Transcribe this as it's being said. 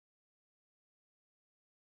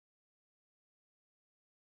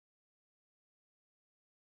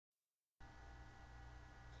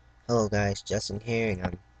Hello guys, Justin here, and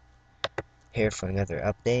I'm here for another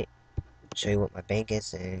update. Show you what my bank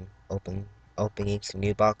is and opening some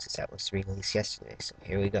new boxes that was released yesterday. So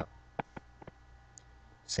here we go.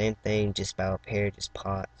 Same thing, just about up here, just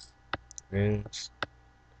pots, rooms,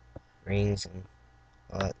 rings, and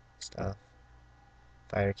all that stuff.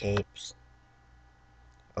 Fire capes.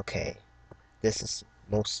 Okay, this is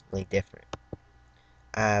mostly different.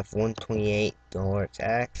 I have 128 Dork's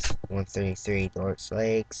axe, 133 Dork's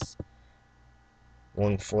legs,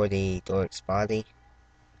 140 Dork's body.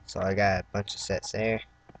 So I got a bunch of sets there.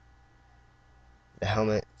 The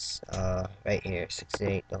helmets, right here,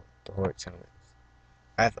 68, the Hort's helmets.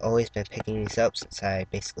 I've always been picking these up since I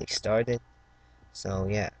basically started. So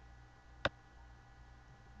yeah,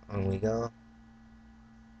 on we go.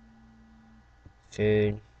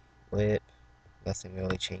 Food, whip, nothing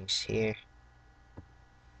really changed here.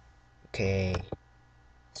 Okay,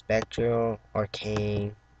 Spectral,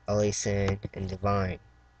 Arcane, Ellison, and Divine.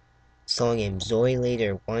 Someone named Zoe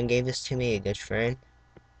Leader 1 gave this to me, a good friend.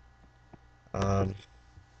 About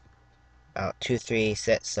 2-3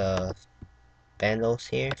 sets of bundles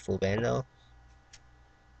here, full bundle.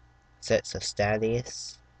 Sets of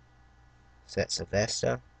Stadius. Sets of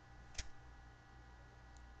Vesta.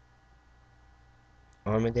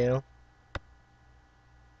 Armadale.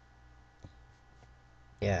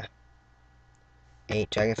 Yeah. 8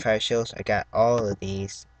 Dragonfire shields. I got all of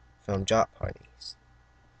these from drop parties.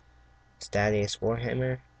 Stadius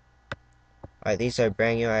Warhammer. Alright, these are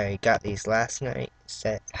brand new. I got these last night.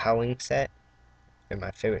 Howling set. They're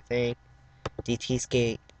my favorite thing. DT's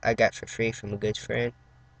Gate I got for free from a good friend.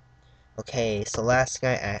 Okay, so last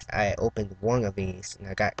night I opened one of these and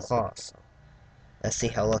I got claws. So let's see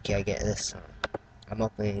how lucky I get this time. I'm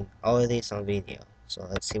opening all of these on video. So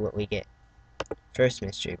let's see what we get. First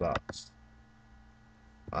mystery box.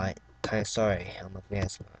 Alright, kinda sorry, Helm of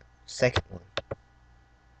Nazmon. Second one.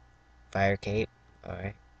 Fire Cape.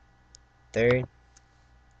 Alright. Third.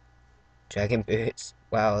 Dragon Boots.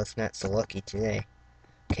 Wow, it's not so lucky today.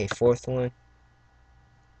 Okay, fourth one.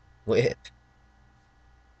 Whip.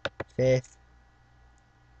 Fifth.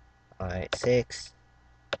 Alright, 6.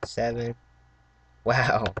 7.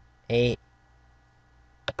 Wow. 8.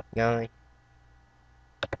 9.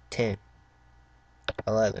 10.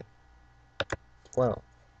 11. 12.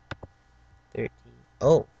 13.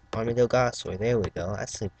 Oh, Armadillo Gossamer. There we go.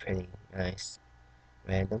 That's a pretty nice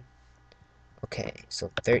random. Okay,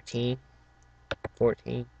 so 13.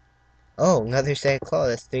 14. Oh, another set of claw.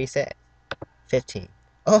 That's 3 sets. 15.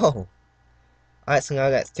 Oh! Alright, so now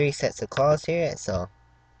I got 3 sets of claws here. So,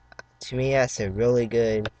 to me, that's a really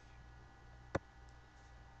good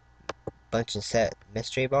bunch of set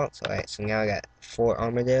mystery box. Alright, so now I got 4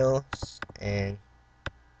 armadillos and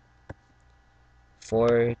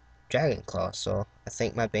 4 dragon claws. So, I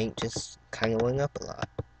think my bank just kind of went up a lot.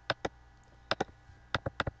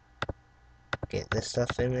 Get this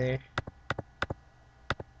stuff in there.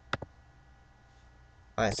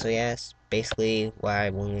 Alright, so yeah, that's basically what I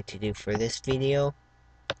wanted to do for this video.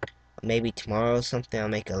 Maybe tomorrow or something I'll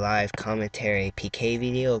make a live commentary PK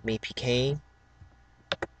video of me PKing.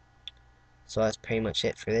 So that's pretty much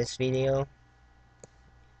it for this video.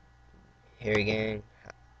 Here again,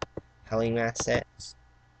 Howling Mass sets.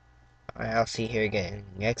 Alright, I'll see you here again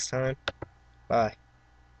next time. Bye.